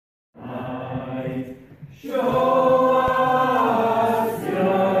light. Show us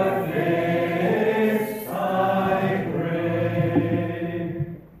your face, I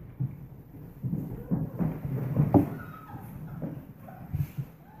pray.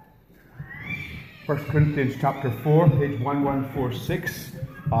 1 Corinthians chapter 4, page 1146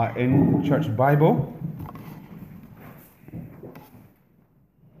 in Church Bible.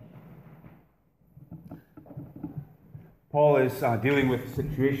 Paul is dealing with a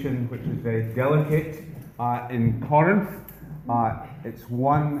situation which is very delicate in Corinth. It's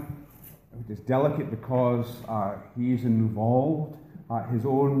one which is delicate because he is involved. His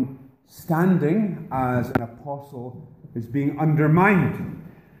own standing as an apostle is being undermined.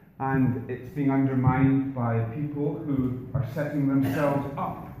 And it's being undermined by people who are setting themselves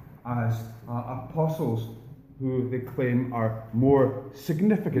up as apostles who they claim are more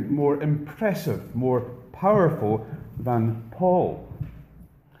significant, more impressive, more powerful than Paul.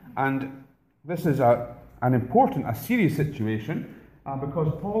 And this is an important, a serious situation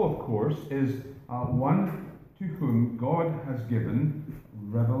because Paul, of course, is one to whom God has given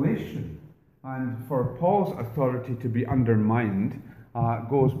revelation. And for Paul's authority to be undermined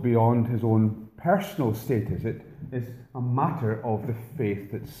goes beyond his own personal status. It is a matter of the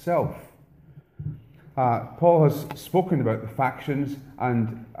faith itself. Paul has spoken about the factions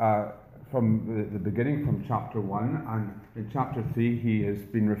and from the beginning, from chapter 1, and in chapter 3 he has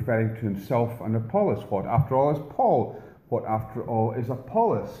been referring to himself and Apollos. What after all is Paul? What after all is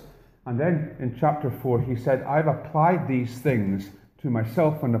Apollos? And then in chapter 4 he said, I've applied these things to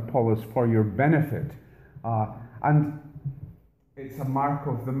myself and Apollos for your benefit. And it's a mark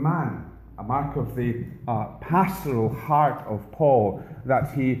of the man, a mark of the pastoral heart of Paul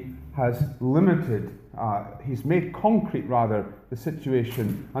that he has limited, he's made concrete rather, the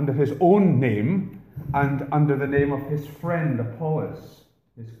situation under his own name and under the name of his friend Apollos,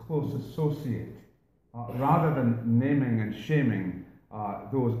 his close associate, rather than naming and shaming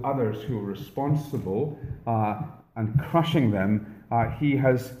those others who are responsible and crushing them. He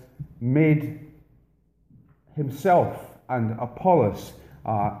has made himself and Apollos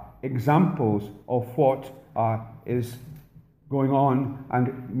examples of what is going on,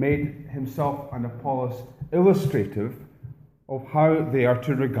 and made himself and Apollos illustrative of how they are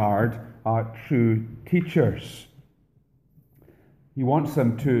to regard true teachers. He wants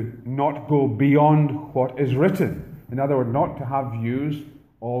them to not go beyond what is written. In other words, not to have views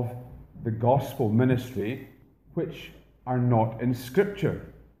of the gospel ministry which are not in Scripture.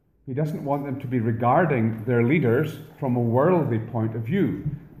 He doesn't want them to be regarding their leaders from a worldly point of view,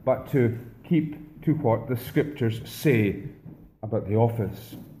 but to keep to what the Scriptures say about the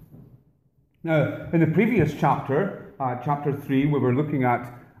office. Now, in the previous chapter, chapter 3, we were looking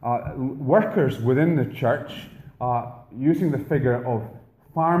at workers within the church using the figure of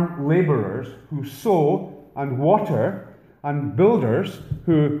farm labourers who sow and water, and builders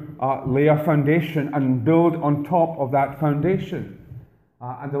who lay a foundation and build on top of that foundation.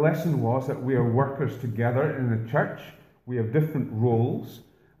 And the lesson was that we are workers together in the church. We have different roles,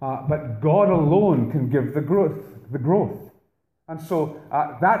 but God alone can give the growth. And so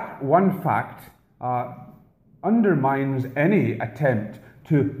that one fact undermines any attempt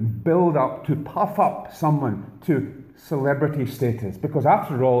to build up, to puff up someone to celebrity status. Because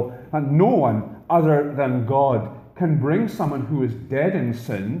after all, no one other than God can bring someone who is dead in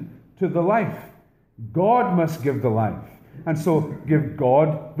sin to the life. God must give the life. And so give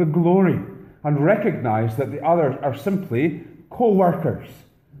God the glory and recognize that the others are simply co-workers.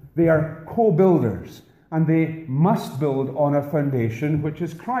 They are co-builders, and they must build on a foundation which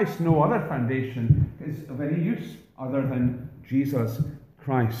is Christ. No other foundation is of any use other than Jesus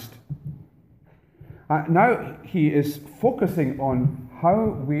Christ. Now he is focusing on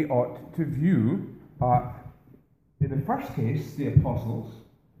how we ought to view, in the first case, the apostles,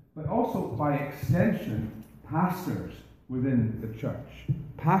 but also by extension, pastors within the church.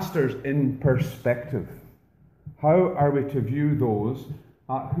 Pastors in perspective. How are we to view those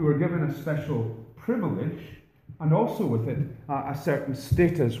who are given a special privilege and also with it a certain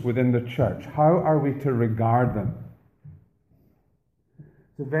status within the church? How are we to regard them?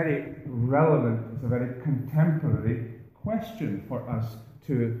 It's a very relevant, it's a very contemporary question for us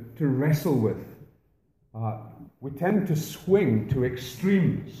to wrestle with. We tend to swing to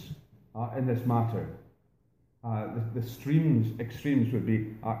extremes in this matter. The extremes would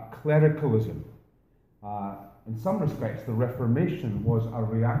be clericalism. In some respects, the Reformation was a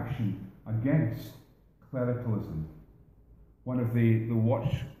reaction against clericalism. One of the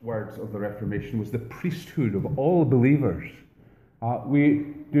watchwords of the Reformation was the priesthood of all believers.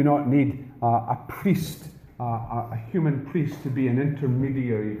 We do not need a priest a human priest to be an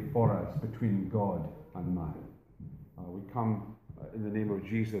intermediary for us between God and man. We come in the name of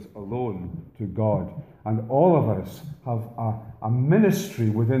Jesus alone to God, and all of us have a ministry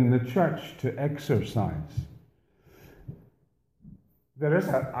within the church to exercise. There is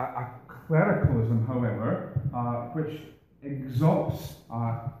a clericalism, however, which exalts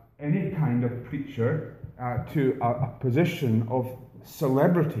any kind of preacher to a position of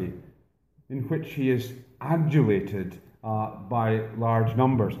celebrity in which he is adulated by large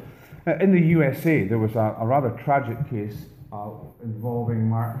numbers. In the USA, there was a rather tragic case involving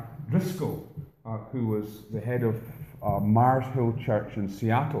Mark Driscoll, who was the head of Mars Hill Church in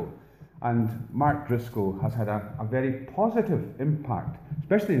Seattle. And Mark Driscoll has had a very positive impact,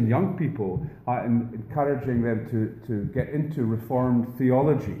 especially in young people, in encouraging them to get into Reformed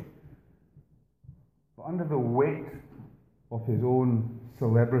theology. But under the weight of his own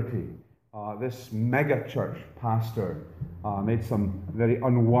celebrity, this mega church pastor made some very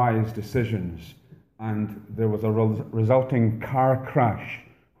unwise decisions, and there was a resulting car crash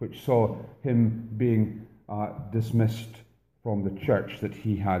which saw him being dismissed from the church that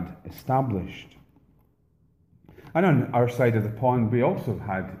he had established. And on our side of the pond, we also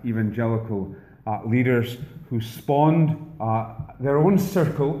had evangelical leaders who spawned their own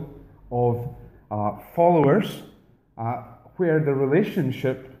circle of followers, where the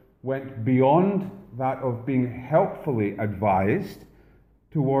relationship went beyond that of being helpfully advised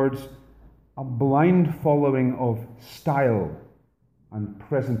towards a blind following of style and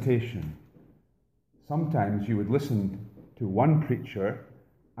presentation. Sometimes you would listen to one preacher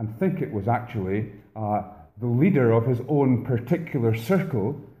and think it was actually the leader of his own particular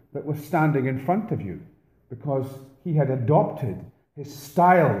circle that was standing in front of you, because he had adopted his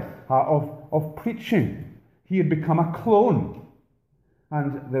style of preaching. He had become a clone.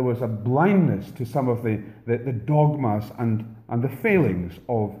 And there was a blindness to some of the dogmas and the failings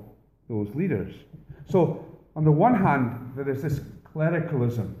of those leaders. So, on the one hand, there is this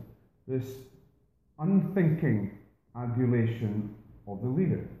clericalism, this unthinking adulation of the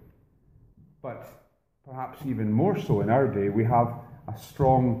leader. But perhaps even more so in our day, we have a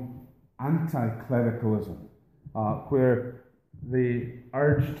strong anti-clericalism, where the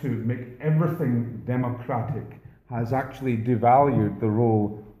urge to make everything democratic has actually devalued the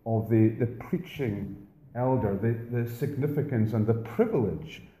role of the preaching elder, the significance and the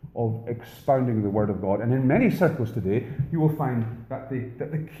privilege of expounding the Word of God. And in many circles today, you will find that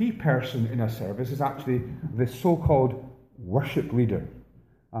the key person in a service is actually the so-called worship leader.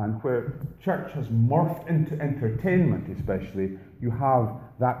 And where church has morphed into entertainment especially, you have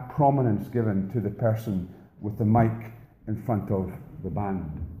that prominence given to the person with the mic in front of the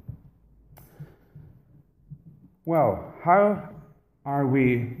band. Well, how are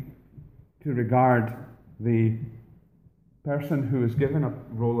we to regard the person who is given a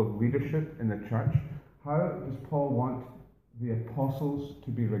role of leadership in the church? How does Paul want the apostles to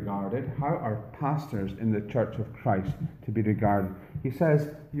be regarded? How are pastors in the church of Christ to be regarded? He says,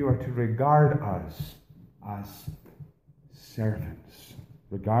 you are to regard us as servants.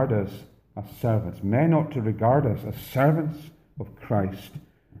 Regard us as servants. Men ought to regard us as servants of Christ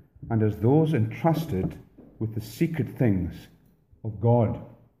and as those entrusted with the secret things of God.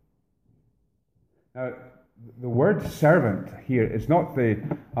 Now, the word servant here is not the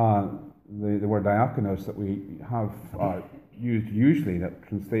word diakonos that we have used usually, that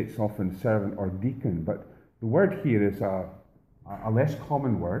translates often servant or deacon, but the word here is a less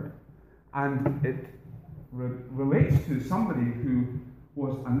common word, and it relates to somebody who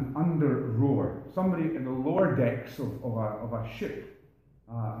was an under-rower, somebody in the lower decks of a ship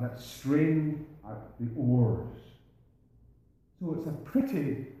that strained at the oars. So it's a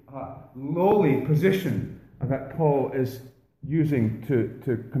pretty lowly position that Paul is using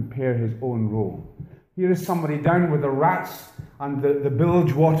to compare his own role. Here is somebody down with the rats and the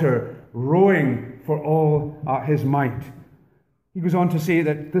bilge water, rowing for all his might. He goes on to say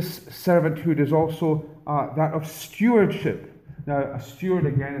that this servanthood is also that of stewardship. Now, a steward,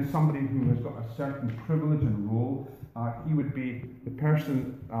 again, is somebody who has got a certain privilege and role. He would be the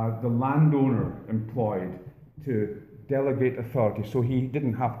person, the landowner employed to delegate authority, so he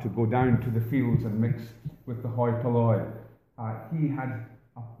didn't have to go down to the fields and mix with the hoi polloi. He had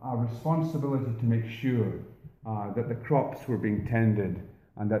a responsibility to make sure that the crops were being tended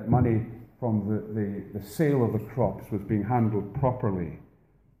and that money from the sale of the crops was being handled properly.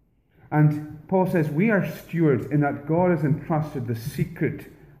 And Paul says we are stewards in that God has entrusted the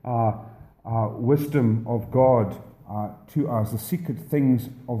secret wisdom of God to us, the secret things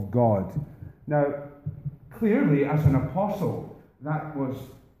of God. Now, clearly, as an apostle, that was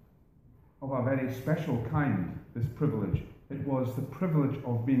of a very special kind, this privilege. It was the privilege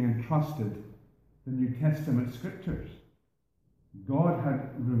of being entrusted the New Testament scriptures. God had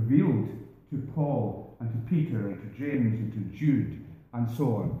revealed to Paul and to Peter and to James and to Jude and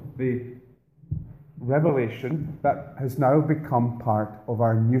so on the revelation that has now become part of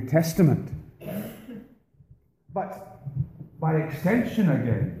our New Testament. But by extension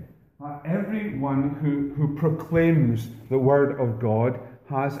again, everyone who proclaims the Word of God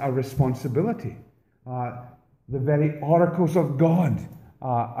has a responsibility. The very oracles of God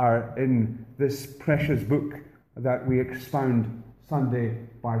are in this precious book that we expound Sunday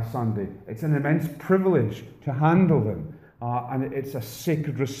by Sunday. It's an immense privilege to handle them, and it's a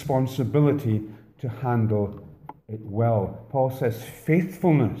sacred responsibility to handle it well. Paul says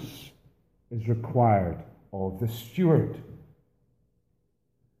faithfulness is required of the steward.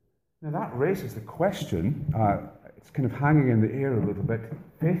 Now that raises the question, it's kind of hanging in the air a little bit.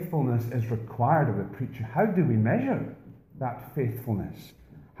 Faithfulness is required of the preacher. How do we measure that faithfulness?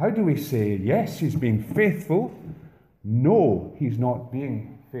 How do we say, yes, he's being faithful, no, he's not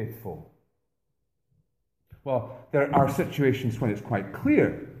being faithful? Well, there are situations when it's quite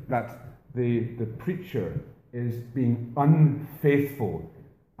clear that the preacher is being unfaithful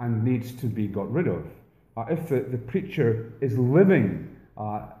and needs to be got rid of. If the preacher is living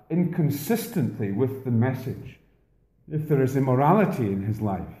inconsistently with the message, if there is immorality in his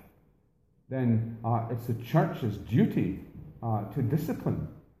life, then it's the church's duty to discipline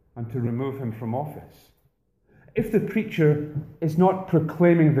and to remove him from office. If the preacher is not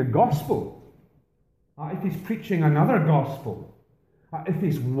proclaiming the gospel, if he's preaching another gospel, if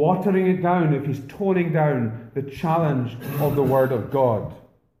he's watering it down, if he's toning down the challenge of the Word of God,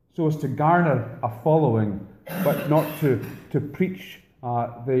 so as to garner a following, but not to preach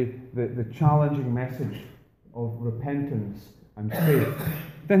the challenging message of repentance and faith,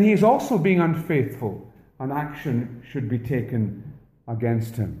 then he is also being unfaithful, and action should be taken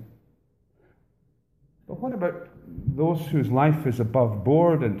against him. But what about those whose life is above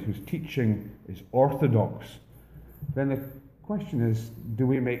board and whose teaching is orthodox? Then the question is, do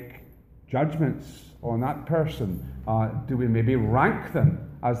we make judgments on that person? Do we maybe rank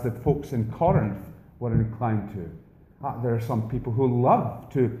them as the folks in Corinth were inclined to? There are some people who love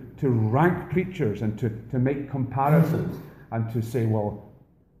to rank preachers and to make comparisons and to say, well,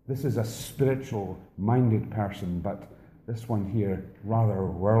 this is a spiritual-minded person, but this one here, rather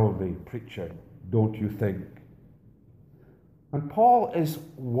worldly preacher, don't you think? And Paul is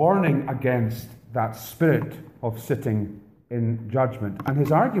warning against that spirit of sitting in judgment. And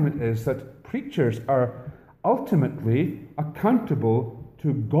his argument is that preachers are ultimately accountable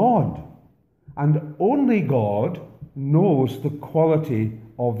to God. And only God knows the quality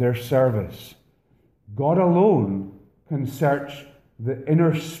of their service. God alone can search the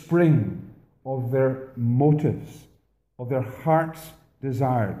inner spring of their motives, of their heart's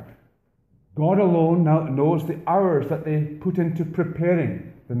desire. God alone knows the hours that they put into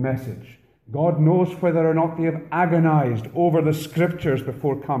preparing the message. God knows whether or not they have agonized over the scriptures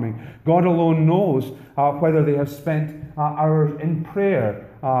before coming. God alone knows whether they have spent hours in prayer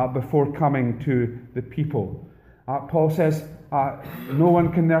before coming to the people. Paul says, no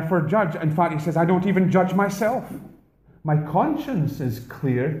one can therefore judge. In fact, he says, I don't even judge myself. My conscience is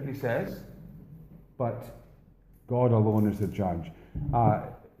clear, he says, but God alone is the judge.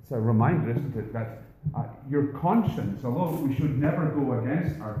 It's a reminder, isn't it, that your conscience, although we should never go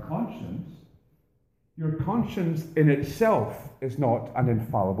against our conscience, your conscience in itself is not an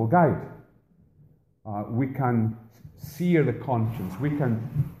infallible guide. We can sear the conscience. We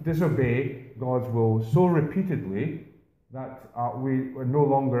can disobey God's will so repeatedly that we are no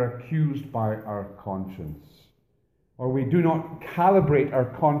longer accused by our conscience. Or we do not calibrate our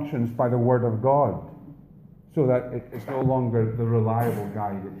conscience by the Word of God, so that it is no longer the reliable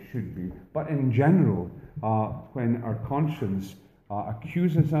guide it should be. But in general, when our conscience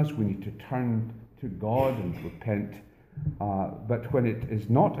accuses us, we need to turn to God and repent. But when it is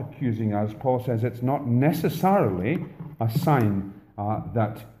not accusing us, Paul says it's not necessarily a sign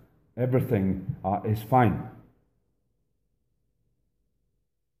that everything is fine.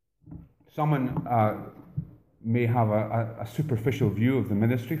 Someone may have a superficial view of the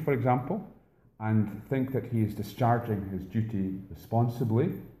ministry, for example, and think that he is discharging his duty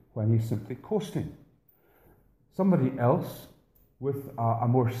responsibly when he's simply coasting. Somebody else with a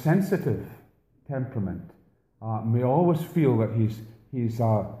more sensitive temperament may always feel that he's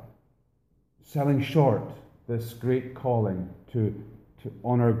selling short this great calling to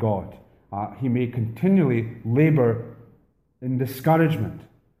honour God. He may continually labour in discouragement.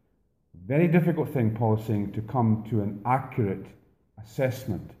 Very difficult thing, Paul is saying, to come to an accurate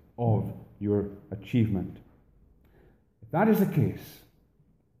assessment of your achievement. If that is the case,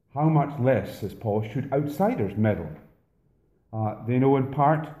 how much less, says Paul, should outsiders meddle? They know in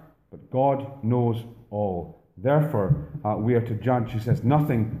part, but God knows all. Therefore, we are to judge, he says,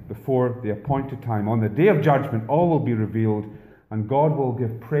 nothing before the appointed time. On the day of judgment, all will be revealed, and God will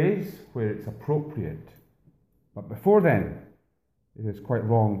give praise where it's appropriate. But before then, it is quite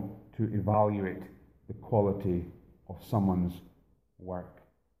wrong to evaluate the quality of someone's work.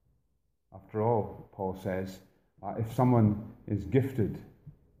 After all, Paul says, if someone is gifted,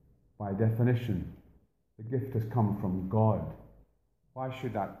 by definition, the gift has come from God. Why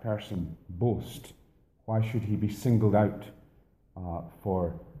should that person boast? Why should he be singled out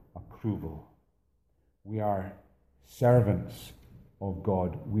for approval? We are servants of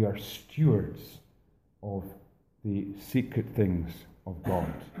God. We are stewards of the secret things of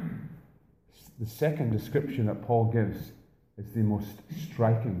God. The second description that Paul gives is the most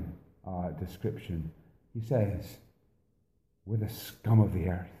striking description. He says, we're the scum of the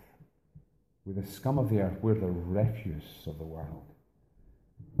earth. We're the scum of the earth. We're the refuse of the world.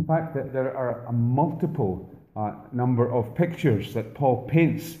 In fact, that there are a multiple number of pictures that Paul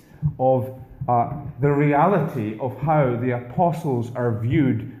paints of the reality of how the apostles are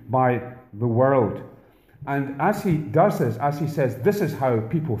viewed by the world. And as he does this, as he says, this is how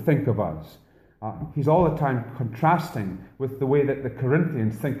people think of us, he's all the time contrasting with the way that the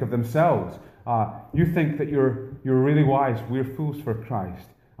Corinthians think of themselves. You think that you're really wise. We're fools for Christ.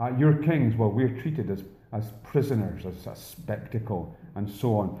 You're kings. Well, we're treated as prisoners, as a spectacle, and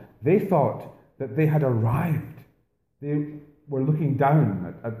so on. They thought that they had arrived. They were looking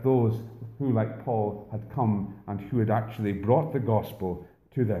down at those who, like Paul, had come and who had actually brought the gospel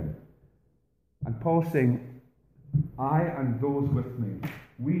to them. And Paul's saying, I and those with me,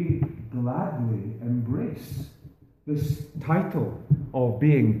 we gladly embrace this title of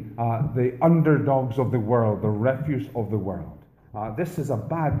being the underdogs of the world, the refuse of the world. This is a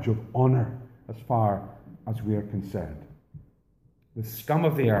badge of honor as far as we are concerned. The scum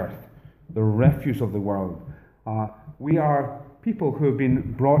of the earth, the refuse of the world. We are people who have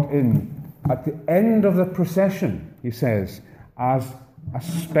been brought in at the end of the procession, he says, as a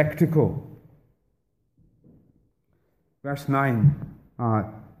spectacle. Verse 9,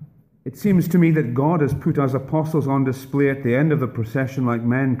 it seems to me that God has put us apostles on display at the end of the procession like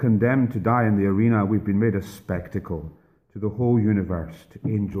men condemned to die in the arena. We've been made a spectacle to the whole universe, to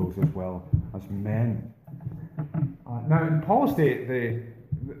angels as well as men. Now, in Paul's day,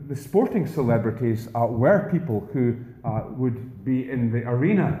 the sporting celebrities were people who would be in the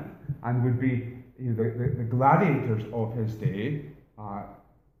arena and would be the gladiators of his day,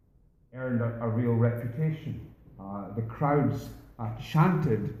 earned a real reputation. The crowds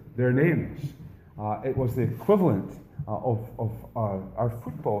chanted their names. It was the equivalent of our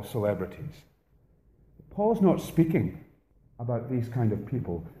football celebrities. Paul's not speaking about these kind of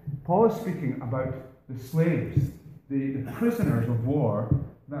people. Paul is speaking about the slaves, the prisoners of war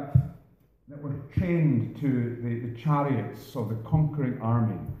that were chained to the chariots of the conquering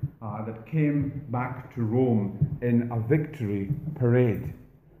army that came back to Rome in a victory parade.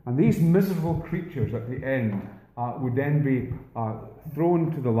 And these miserable creatures at the end would then be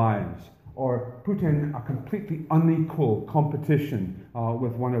thrown to the lions or put in a completely unequal competition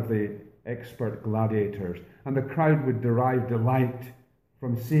with one of the expert gladiators. And the crowd would derive delight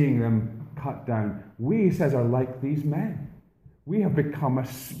from seeing them cut down. We, he says, are like these men. We have become a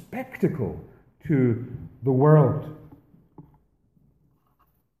spectacle to the world.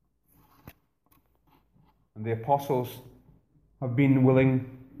 And the apostles have been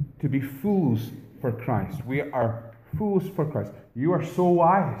willing to be fools for Christ. We are fools for Christ. You are so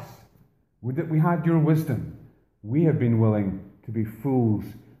wise. Would that we had your wisdom. We have been willing to be fools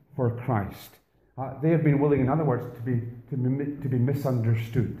for Christ. They have been willing, in other words, to be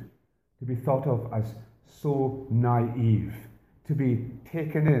misunderstood, to be thought of as so naive, to be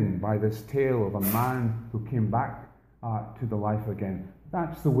taken in by this tale of a man who came back to the life again.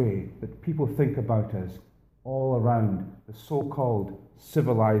 That's the way that people think about us all around the so-called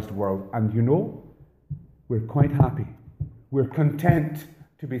civilized world. And you know, we're quite happy. We're content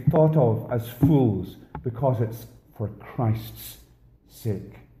to be thought of as fools because it's for Christ's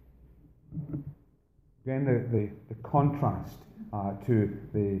sake. Again, the contrast to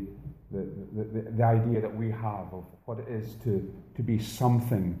the idea that we have of what it is to be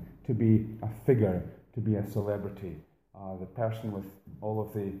something, to be a figure, to be a celebrity. The person with all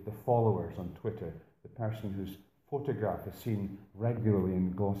of the followers on Twitter, the person whose photograph is seen regularly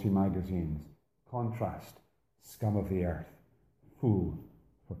in glossy magazines. Contrast, scum of the earth, fool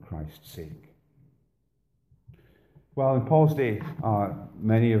for Christ's sake. Well, in Paul's day,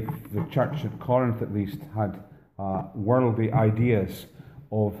 many of the church at Corinth at least had worldly ideas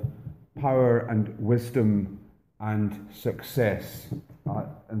of power and wisdom and success.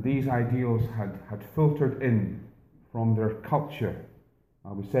 And these ideals had filtered in from their culture.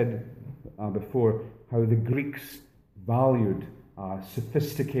 We said before how the Greeks valued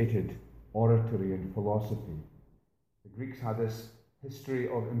sophisticated oratory and philosophy. The Greeks had this history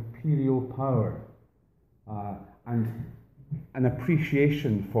of imperial power and an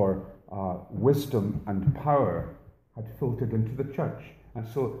appreciation for wisdom and power had filtered into the church. And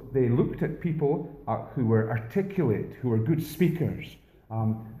so they looked at people who were articulate, who were good speakers,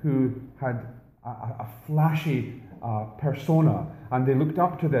 who had a flashy persona, and they looked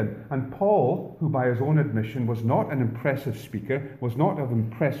up to them. And Paul, who by his own admission was not an impressive speaker, was not of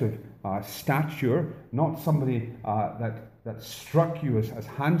impressive stature, not somebody that struck you as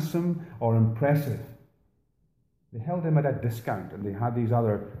handsome or impressive. They held him at a discount, and they had these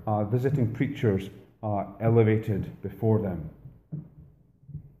other visiting preachers elevated before them.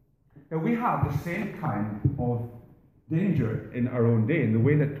 Now, we have the same kind of danger in our own day, in the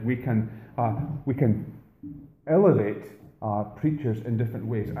way that we can elevate preachers in different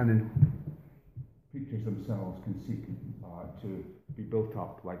ways, and preachers themselves can seek to be built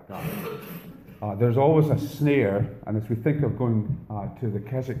up like that. There's always a snare, and as we think of going to the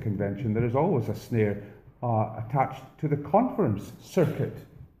Keswick Convention, there is always a snare attached to the conference circuit.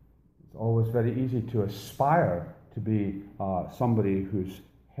 It's always very easy to aspire to be somebody who's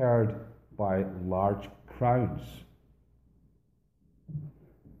heard by large crowds.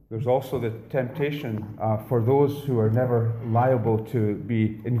 There's also the temptation for those who are never liable to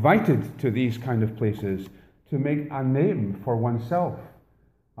be invited to these kind of places to make a name for oneself,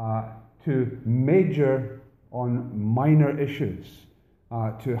 to major on minor issues,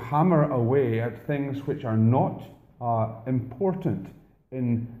 to hammer away at things which are not important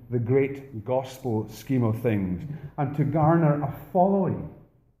in the great gospel scheme of things, and to garner a following,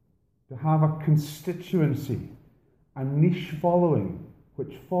 to have a constituency, a niche following,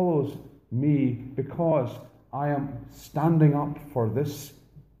 which follows me because I am standing up for this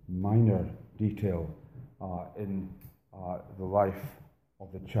minor detail in the life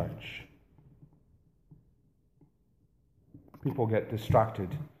of the church. People get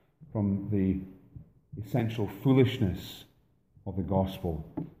distracted from the essential foolishness of the gospel,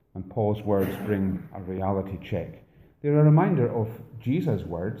 and Paul's words bring a reality check. They're a reminder of Jesus'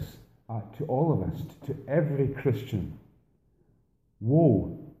 words to all of us, to every Christian.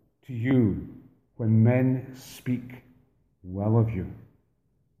 Woe to you when men speak well of you.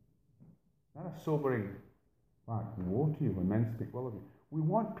 Not a sobering fact. Woe to you when men speak well of you. We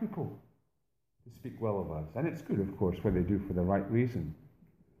want people to speak well of us, and it's good, of course, when they do for the right reason.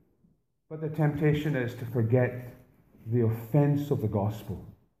 But the temptation is to forget the offense of the gospel,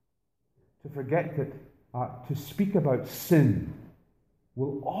 to forget that to speak about sin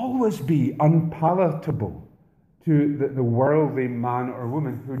will always be unpalatable to the worldly man or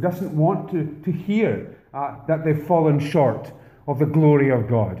woman who doesn't want to hear that they've fallen short of the glory of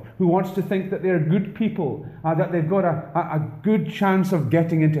God, who wants to think that they're good people, that they've got a good chance of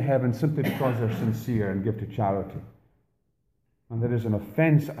getting into heaven simply because they're sincere and give to charity. And there is an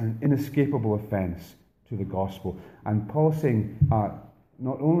offense, an inescapable offense to the gospel. And Paul's saying,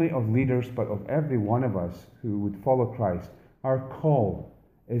 not only of leaders, but of every one of us who would follow Christ, our call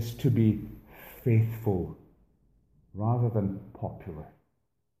is to be faithful rather than popular.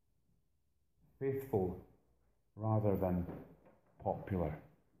 Faithful rather than popular.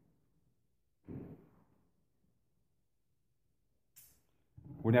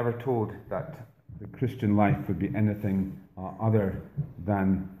 We're never told that the Christian life would be anything other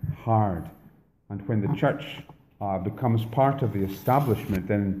than hard. And when the church becomes part of the establishment,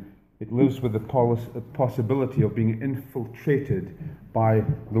 then it lives with the possibility of being infiltrated by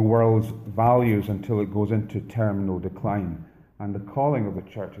the world's values until it goes into terminal decline. And the calling of the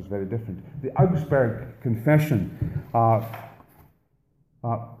church is very different. The Augsburg Confession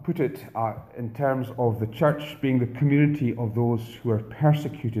put it in terms of the church being the community of those who are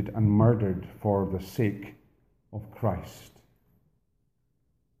persecuted and murdered for the sake of Christ.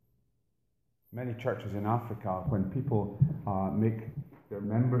 Many churches in Africa, when people make their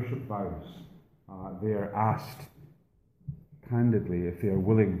membership vows, they are asked candidly if they are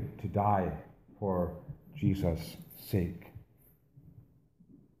willing to die for Jesus' sake.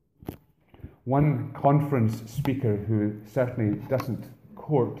 One conference speaker who certainly doesn't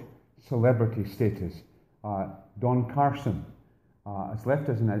court celebrity status, Don Carson, has left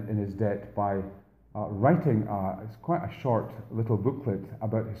us in his debt by writing it's quite a short little booklet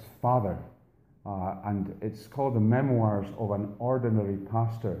about his father, and it's called The Memoirs of an Ordinary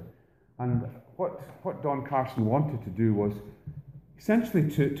Pastor. And what Don Carson wanted to do was essentially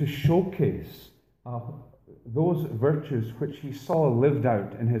to showcase those virtues which he saw lived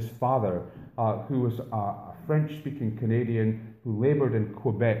out in his father, who was a French-speaking Canadian who laboured in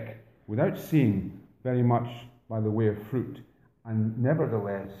Quebec without seeing very much by the way of fruit, and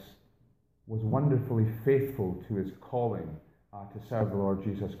nevertheless was wonderfully faithful to his calling to serve the Lord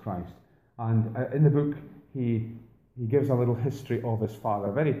Jesus Christ. And in the book, he gives a little history of his father,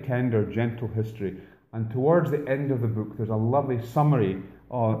 a very tender, gentle history. And towards the end of the book, there's a lovely summary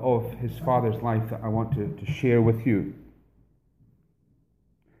of his father's life that I want to share with you.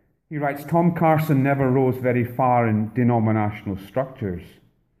 He writes, Tom Carson never rose very far in denominational structures,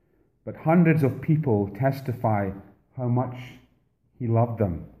 but hundreds of people testify how much he loved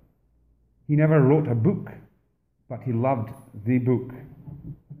them. He never wrote a book, but he loved the book.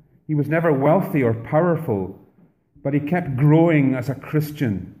 He was never wealthy or powerful, but he kept growing as a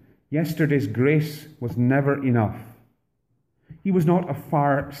Christian. Yesterday's grace was never enough. He was not a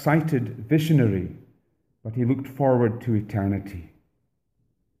far-sighted visionary, but he looked forward to eternity.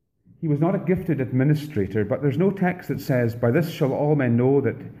 He was not a gifted administrator, but there's no text that says, by this shall all men know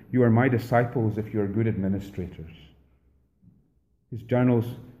that you are my disciples if you are good administrators. His journals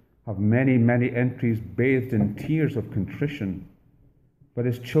have many, many entries bathed in tears of contrition, but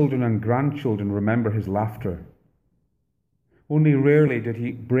his children and grandchildren remember his laughter. Only rarely did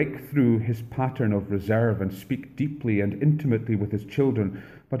he break through his pattern of reserve and speak deeply and intimately with his children,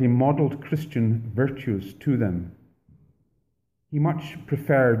 but he modelled Christian virtues to them. He much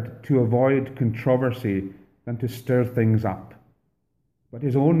preferred to avoid controversy than to stir things up, but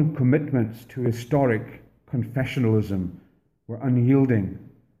his own commitments to historic confessionalism were unyielding,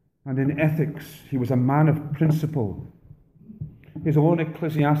 and in ethics he was a man of principle. His own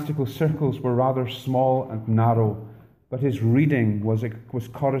ecclesiastical circles were rather small and narrow, but his reading was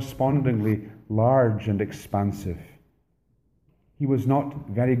correspondingly large and expansive. He was not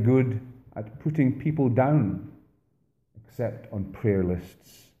very good at putting people down, except on prayer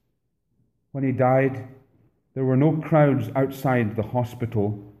lists. When he died, there were no crowds outside the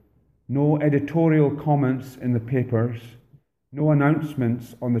hospital, no editorial comments in the papers, no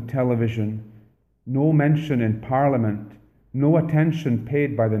announcements on the television, no mention in Parliament, no attention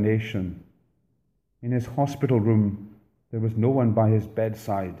paid by the nation. In his hospital room, there was no one by his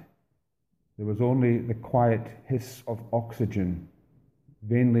bedside. There was only the quiet hiss of oxygen,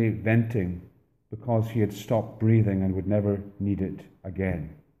 vainly venting because he had stopped breathing and would never need it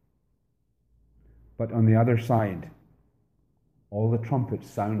again. But on the other side, all the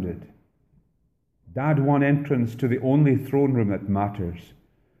trumpets sounded. Dad won entrance to the only throne room that matters.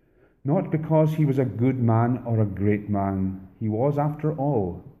 Not because he was a good man or a great man. He was, after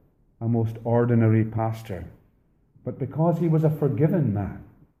all, a most ordinary pastor. But because he was a forgiven man.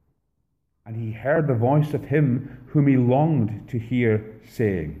 And he heard the voice of him whom he longed to hear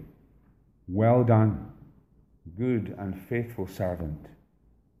saying, well done, good and faithful servant.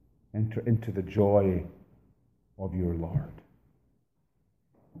 Enter into the joy of your Lord.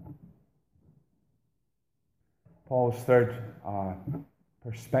 Paul's third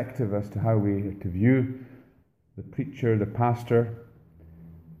perspective as to how we are to view the preacher, the pastor,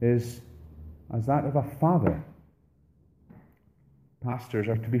 is as that of a father. Pastors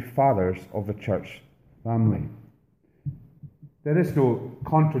are to be fathers of the church family. There is no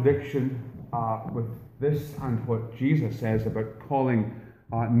contradiction with this and what Jesus says about calling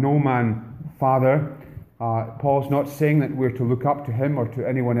no man father. Paul's not saying that we're to look up to him or to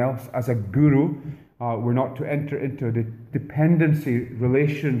anyone else as a guru. We're not to enter into a dependency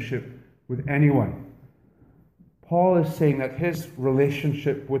relationship with anyone. Paul is saying that his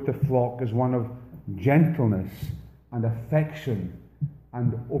relationship with the flock is one of gentleness and affection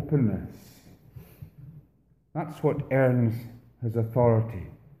and openness. That's what earns his authority.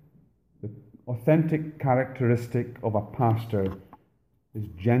 The authentic characteristic of a pastor is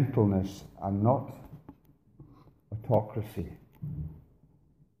gentleness and not autocracy.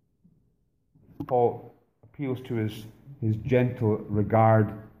 Paul appeals to his gentle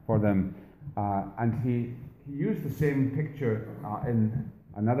regard for them, and he used the same picture in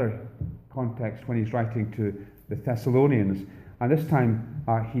another context when he's writing to the Thessalonians, and this time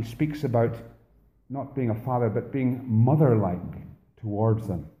he speaks about not being a father but being mother-like towards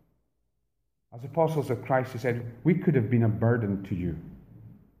them. As apostles of Christ, he said, we could have been a burden to you,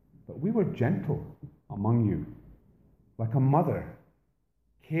 but we were gentle among you, like a mother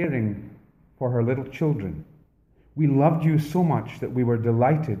caring for her little children. We loved you so much that we were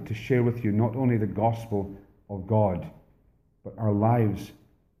delighted to share with you not only the gospel of God, but our lives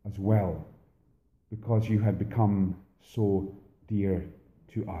as well. because you had become so dear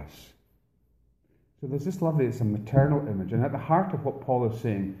to us. So there's this lovely, it's a maternal image, and at the heart of what Paul is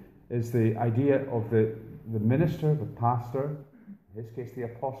saying is the idea of the minister, the pastor, in his case the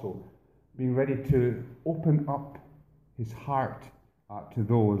apostle, being ready to open up his heart to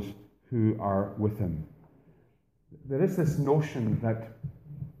those who are with him. There is this notion that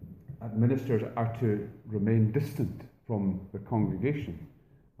ministers are to remain distant from the congregation.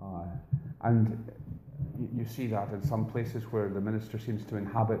 And you see that in some places where the minister seems to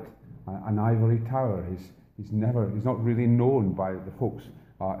inhabit an ivory tower. He's not really known by the folks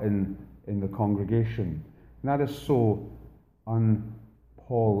in the congregation. And that is so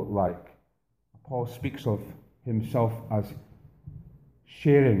un-Paul-like. Paul speaks of himself as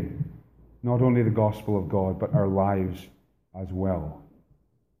sharing not only the gospel of God, but our lives as well.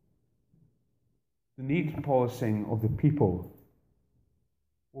 The need, Paul is saying, of the people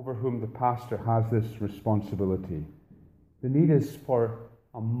over whom the pastor has this responsibility. The need is for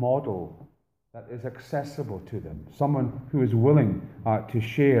a model that is accessible to them, someone who is willing to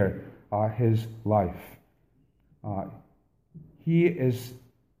share his life. He is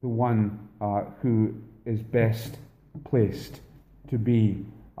the one who is best placed to be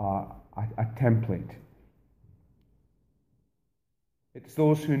a template. It's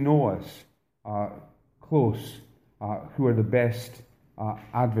those who know us close who are the best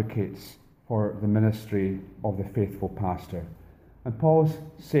advocates for the ministry of the faithful pastor. And Paul's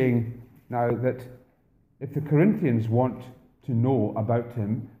saying now that if the Corinthians want to know about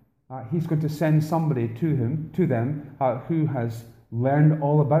him, he's going to send somebody to them who has learned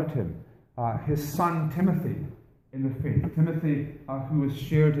all about him. His son Timothy in the faith. Timothy, who has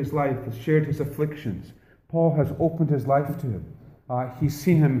shared his life, has shared his afflictions. Paul has opened his life to him. He's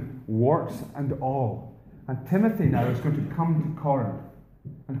seen him warts and all. And Timothy now is going to come to Corinth.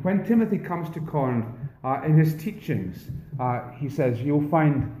 And when Timothy comes to Corinth, in his teachings, he says, you'll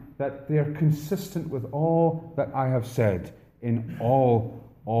find that they are consistent with all that I have said in all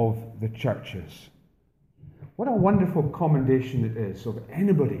of the churches. What a wonderful commendation it is of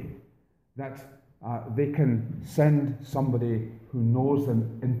anybody that they can send somebody who knows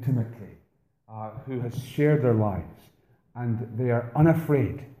them intimately, who has shared their lives, and they are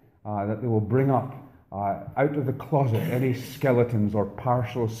unafraid that they will bring up out of the closet any skeletons or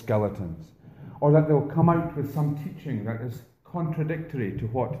partial skeletons, or that they will come out with some teaching that is contradictory to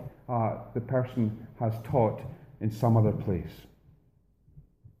what the person has taught in some other place.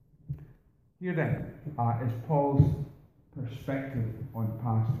 Here then is Paul's perspective on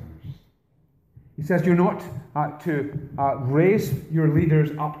pastors. He says you're not to raise your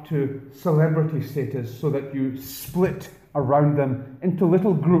leaders up to celebrity status so that you split around them into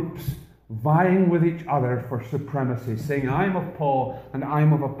little groups, vying with each other for supremacy, saying, I'm of Paul and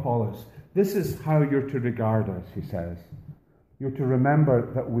I'm of Apollos. This is how you're to regard us, he says. You're to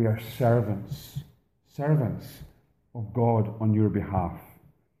remember that we are servants of God on your behalf.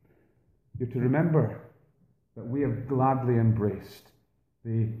 You're to remember that we have gladly embraced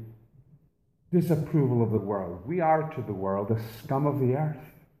the disapproval of the world. We are to the world the scum of the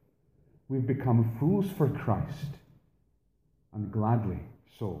earth. We've become fools for Christ, and gladly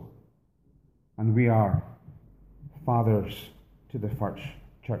so. And we are fathers to the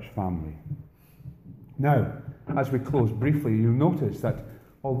church family. Now, as we close briefly, you'll notice that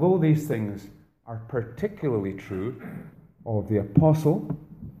although these things are particularly true of the apostle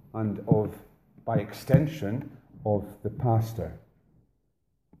and of, by extension, of the pastor,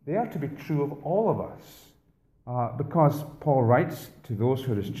 they are to be true of all of us. Because Paul writes to those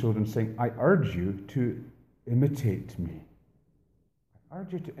who are his children, saying, I urge you to imitate me. I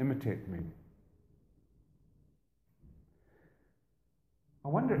urge you to imitate me. I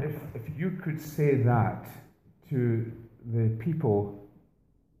wonder if you could say that to the people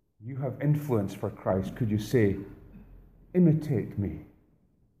you have influenced for Christ. Could you say, imitate me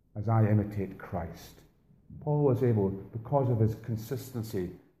as I imitate Christ? Paul was able, because of his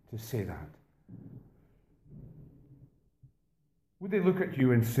consistency, to say that. Would they look at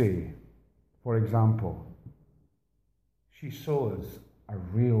you and say, for example, she shows a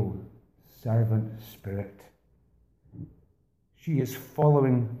real servant spirit. She is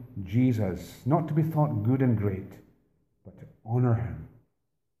following Jesus, not to be thought good and great, but to honor him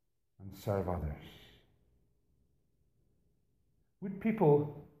and serve others. Would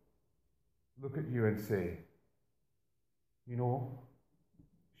people look at you and say, you know,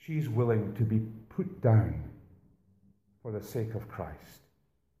 she's willing to be put down for the sake of Christ.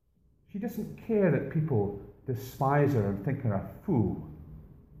 She doesn't care that people despise her and think her a fool.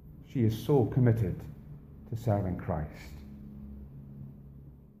 She is so committed to serving Christ.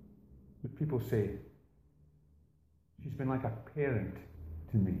 Would people say, she's been like a parent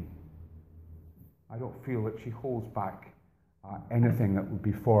to me. I don't feel that she holds back anything that would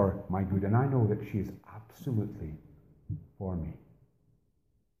be for my good, and I know that she is absolutely for me.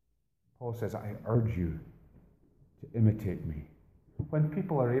 Paul says, I urge you to imitate me. When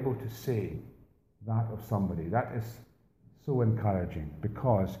people are able to say that of somebody, that is so encouraging,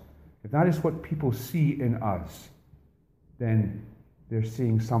 because if that is what people see in us, then they're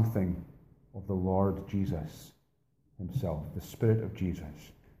seeing something of the Lord Jesus himself, the Spirit of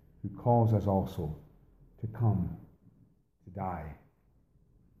Jesus, who calls us also to come, to die,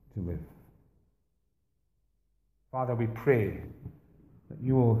 to live. Father, we pray that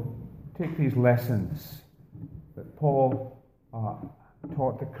you will take these lessons that Paul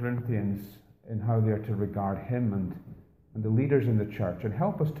taught the Corinthians in how they are to regard him and the leaders in the church, and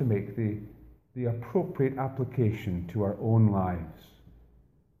help us to make the appropriate application to our own lives.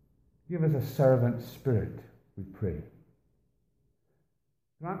 Give us a servant spirit, we pray.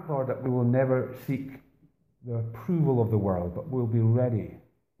 Grant, Lord, that we will never seek the approval of the world, but we'll be ready,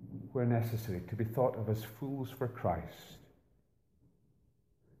 where necessary, to be thought of as fools for Christ.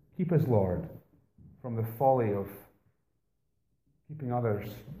 Keep us, Lord, from the folly of keeping others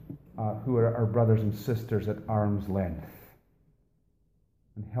who are our brothers and sisters at arm's length.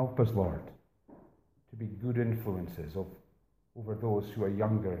 And help us, Lord, to be good influences over those who are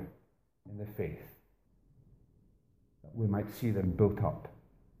younger in the faith, that we might see them built up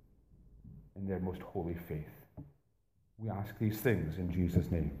in their most holy faith. We ask these things in Jesus'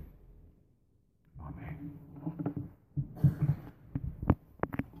 name. Amen.